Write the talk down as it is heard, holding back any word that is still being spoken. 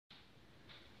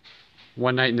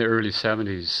One night in the early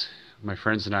 70s, my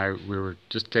friends and I, we were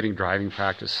just getting driving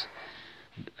practice,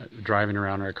 driving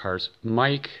around our cars.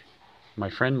 Mike, my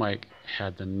friend Mike,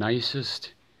 had the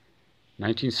nicest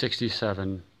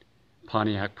 1967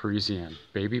 Pontiac Parisienne,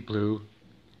 baby blue,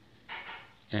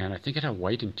 and I think it had a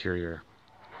white interior.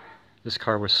 This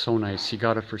car was so nice. He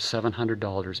got it for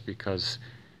 $700 because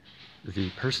the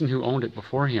person who owned it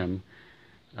before him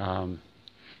um,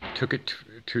 took it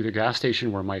to the gas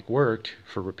station where Mike worked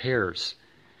for repairs.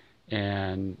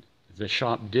 And the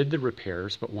shop did the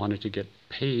repairs but wanted to get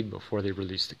paid before they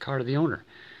released the car to the owner.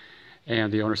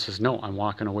 And the owner says, no, I'm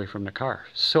walking away from the car.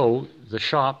 So the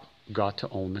shop got to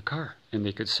own the car and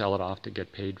they could sell it off to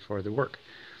get paid for the work.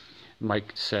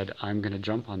 Mike said, I'm going to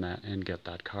jump on that and get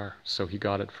that car. So he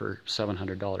got it for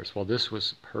 $700. Well, this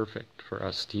was perfect for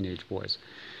us teenage boys.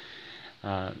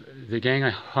 The gang I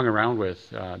hung around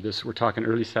with, we're talking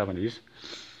early 70s,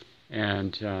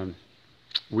 and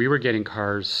we were getting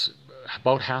cars,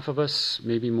 about half of us,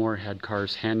 maybe more, had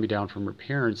cars hand-me-down from our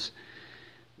parents.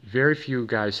 Very few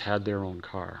guys had their own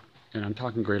car, and I'm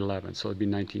talking grade 11, so it'd be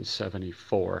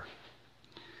 1974.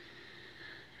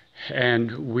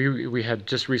 And we had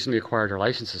just recently acquired our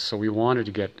licenses, so we wanted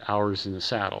to get ours in the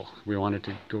saddle. We wanted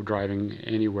to go driving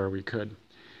anywhere we could.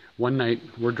 One night,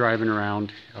 we're driving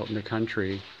around out in the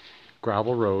country,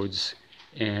 gravel roads,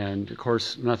 and of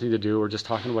course, nothing to do. We're just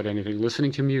talking about anything,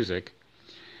 listening to music,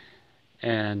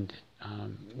 and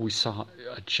we saw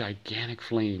a gigantic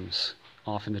flames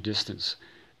off in the distance.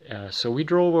 So we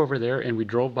drove over there, and we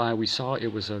drove by. We saw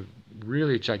it was a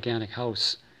really gigantic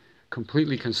house,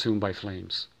 completely consumed by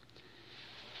flames.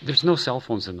 There's no cell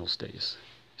phones in those days,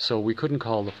 so we couldn't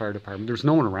call the fire department. There's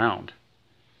no one around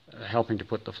helping to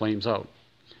put the flames out.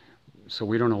 So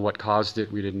we don't know what caused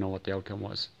it. We didn't know what the outcome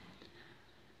was.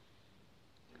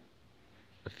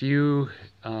 A few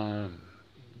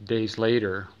days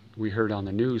later, we heard on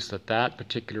the news that that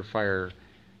particular fire,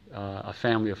 a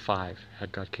family of 5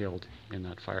 had got killed in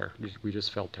that fire. We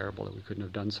just felt terrible that we couldn't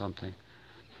have done something.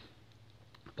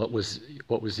 But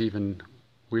what was even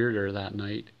weirder that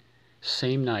night,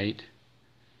 same night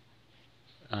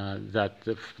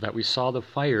that we saw the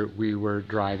fire, we were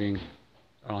driving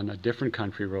on a different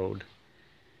country road,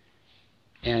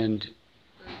 and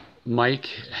Mike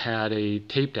had a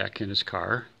tape deck in his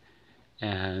car,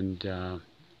 and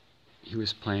he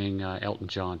was playing Elton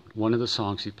John. One of the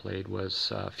songs he played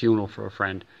was Funeral for a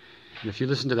Friend. And if you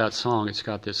listen to that song, it's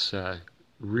got this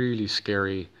really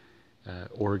scary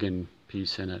organ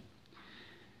piece in it.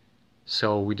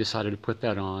 So we decided to put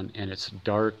that on, and it's a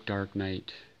dark, dark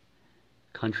night,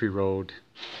 country road,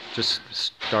 just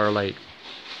starlight.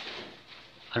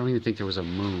 I don't even think there was a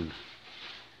moon.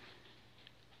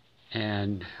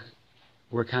 And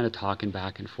we're kind of talking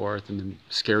back and forth, and the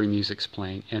scary music's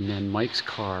playing, and then Mike's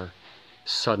car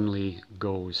suddenly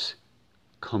goes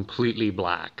completely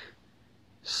black,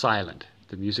 silent.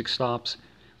 The music stops,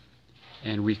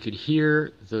 and we could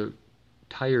hear the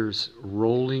tires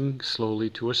rolling slowly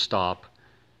to a stop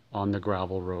on the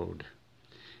gravel road.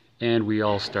 And we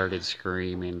all started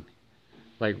screaming.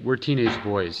 Like, we're teenage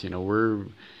boys, you know,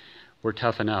 we're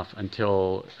tough enough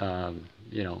until,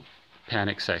 you know,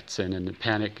 panic sets in, and the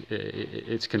panic,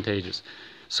 it's contagious.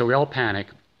 So we all panic.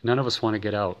 None of us want to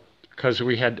get out because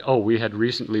we had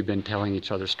recently been telling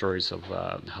each other stories of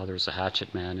how there was a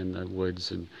hatchet man in the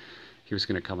woods and he was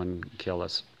going to come and kill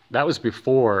us. That was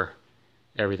before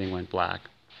everything went black.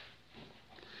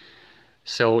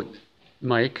 So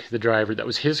Mike, the driver, that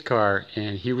was his car,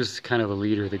 and he was kind of the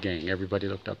leader of the gang. Everybody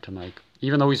looked up to Mike,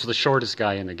 even though he's the shortest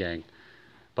guy in the gang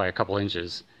by a couple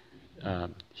inches.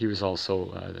 He was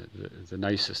also the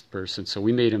nicest person, so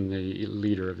we made him the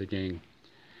leader of the gang.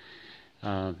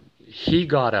 He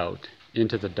got out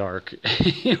into the dark.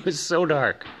 It was so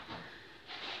dark.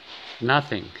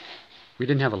 Nothing. We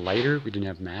didn't have a lighter. We didn't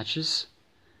have matches.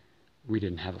 We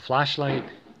didn't have a flashlight.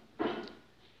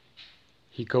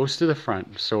 He goes to the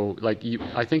front. So, like,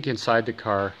 I think inside the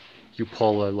car, you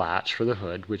pull a latch for the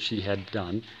hood, which he had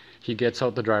done. He gets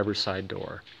out the driver's side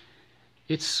door.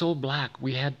 It's so black,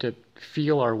 we had to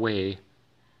feel our way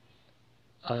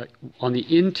on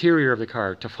the interior of the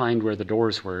car to find where the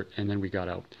doors were, and then we got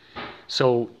out.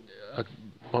 So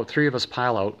about 3 of us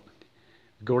pile out,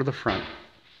 go to the front,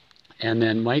 and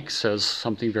then Mike says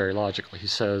something very logical. He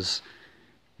says,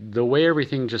 the way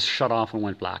everything just shut off and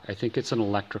went black, I think it's an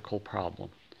electrical problem.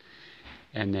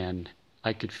 And then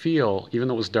I could feel, even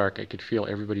though it was dark, I could feel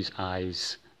everybody's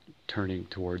eyes turning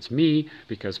towards me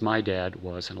because my dad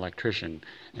was an electrician.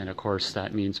 And of course,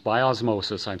 that means by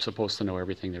osmosis, I'm supposed to know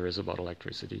everything there is about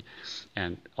electricity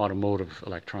and automotive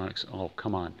electronics. Oh,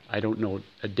 come on. I don't know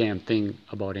a damn thing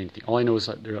about anything. All I know is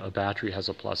that a battery has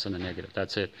a plus and a negative.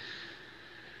 That's it.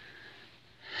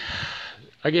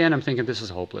 Again, I'm thinking this is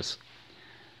hopeless.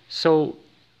 So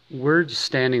we're just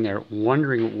standing there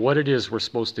wondering what it is we're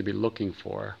supposed to be looking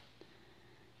for.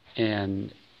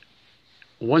 And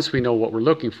once we know what we're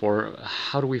looking for,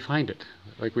 how do we find it?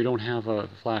 Like, we don't have a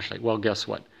flashlight. Well, guess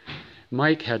what?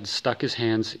 Mike had stuck his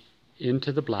hands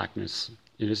into the blackness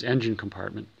in his engine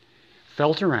compartment,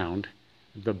 felt around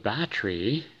the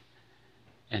battery,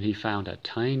 and he found a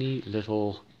tiny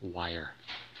little wire.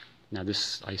 Now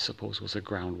this, I suppose, was a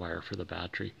ground wire for the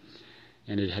battery,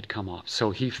 and it had come off.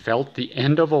 So he felt the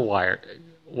end of a wire.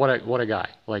 What a guy.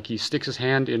 Like, he sticks his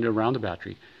hand in around the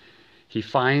battery. He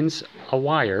finds a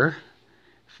wire,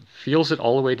 feels it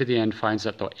all the way to the end, finds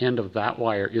that the end of that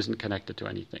wire isn't connected to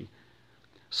anything.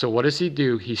 So what does he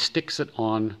do? He sticks it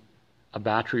on a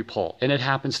battery pole, and it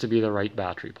happens to be the right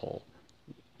battery pole.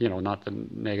 You know, not the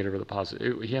negative or the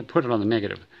positive. He had put it on the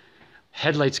negative.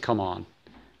 Headlights come on.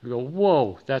 We go,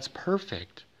 whoa, that's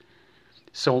perfect.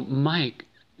 So Mike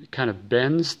kind of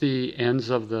bends the ends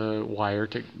of the wire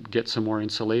to get some more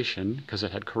insulation because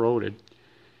it had corroded.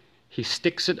 He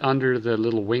sticks it under the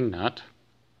little wing nut,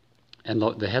 and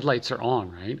the headlights are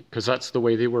on, right? Because that's the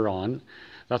way they were on.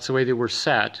 That's the way they were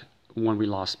set when we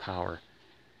lost power.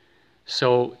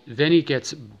 So then he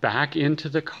gets back into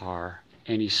the car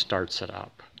and he starts it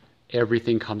up.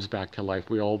 Everything comes back to life.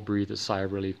 We all breathe a sigh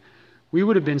of relief. We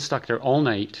would have been stuck there all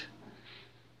night.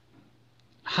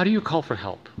 How do you call for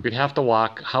help? We'd have to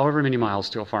walk however many miles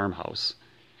to a farmhouse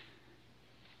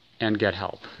and get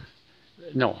help.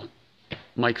 No.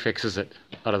 Mike fixes it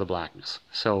out of the blackness.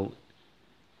 So,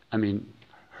 I mean,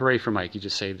 hooray for Mike. He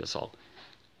just saved us all.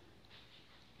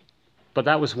 But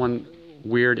that was one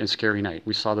weird and scary night.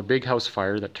 We saw the big house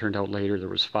fire that turned out later there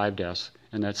was 5 deaths.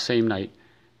 And that same night,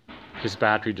 his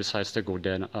battery decides to go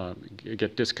dead,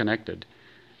 get disconnected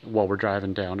while we're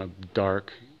driving down a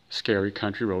dark, scary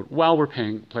country road while we're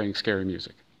playing scary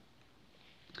music.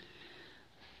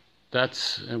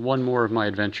 That's one more of my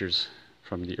adventures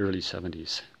from the early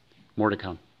 70s. More to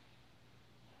come.